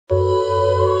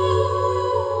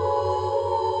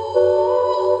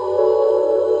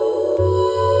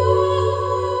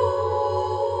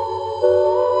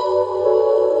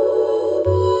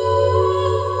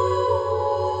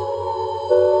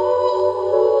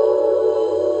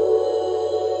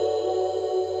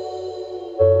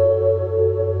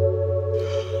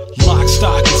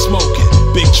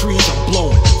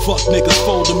Fuck niggas,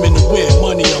 fold them in the wind,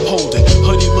 money I'm holding.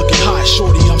 Hoodie looking hot,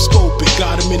 shorty I'm scoping.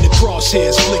 Got him in the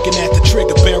crosshairs, flicking at the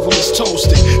trigger, barrel is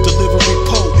toasted. Delivery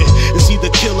potent, it's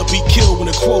either kill or be killed when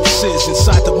the quote says.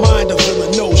 Inside the mind of villain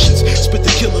notions, spit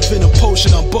the killer venom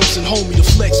potion. I'm boasting, homie, the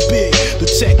flex big. The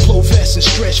tech, flow vest and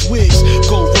stretch wigs.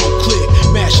 Go roll click,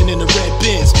 mashing in the red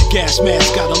bins. Gas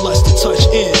mask, got a lust to touch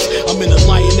ends. I'm in a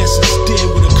lioness's den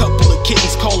with a couple of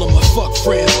kittens, call them my fuck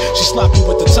friends. She sloppy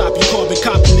with the top, you carbon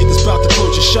copy niggas bout to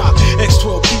close your shop.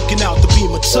 X12 peeking out the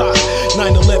beam of top.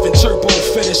 911 turbo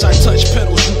fetish, I touch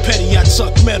pedals. You petty, I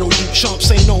tuck metal. You chumps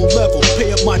ain't no level.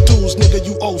 Pay up my dues, nigga,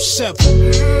 you owe several.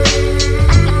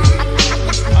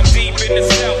 I'm deep in the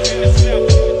south.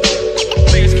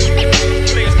 Players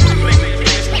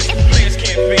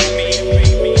can't fake me.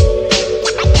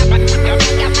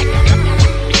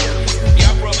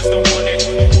 Y'all brothers don't want it.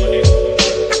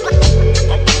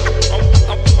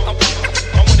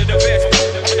 I'm one of the best.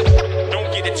 Don't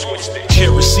get it twisted.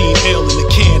 Kerosene ale in the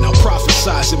can, I'm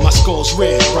prophesizing. My skull's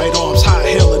red, right arms high,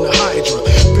 hailing the Hydra.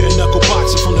 Bare knuckle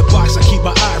boxing from the box, I keep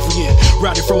my ivory in.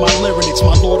 Routed from my larynx,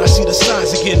 my lord, I see the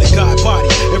signs again. The God body,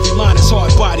 every line is hard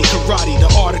body. Karate,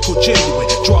 the article genuine.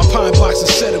 Draw a pine box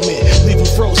and set him in. Leave him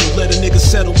frozen, let a nigga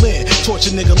settle in. Torture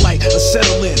nigga like a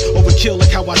settle in. Overkill like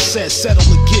how I said, settle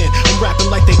again. I'm rapping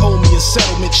like they owe me a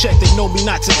settlement check. They know me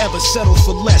not to ever settle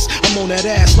for less. I'm on that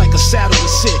ass like a saddle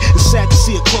to sit. It's sad to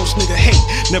see a close nigga hate.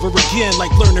 Never again, like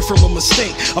learning from a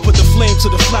mistake. I put the flame to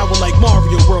the flower like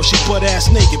Mario World. She butt ass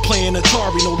naked, playing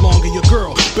Atari, no longer your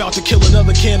girl. About to kill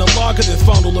another can of lager, then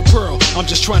fondle a pearl. I'm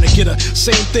just trying to get a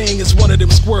same thing as one of them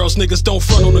squirrels. Niggas don't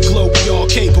front on the globe, we all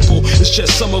capable. It's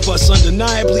just some of us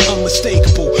undeniably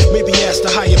unmistakable. Maybe ask the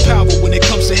higher power when it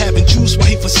comes to having juice, why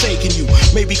he forsaking you.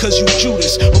 Maybe cause you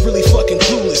Judas, or really fucking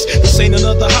clueless. This ain't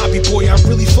another hobby, boy, I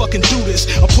really fucking do this.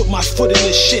 I put my foot in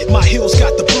this shit, my heels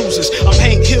got the bruises. I'm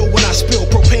Hank Hill when I spill,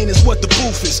 propane is what the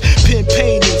booth is. Pin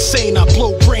pain, insane, I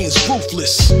blow brains,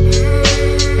 ruthless.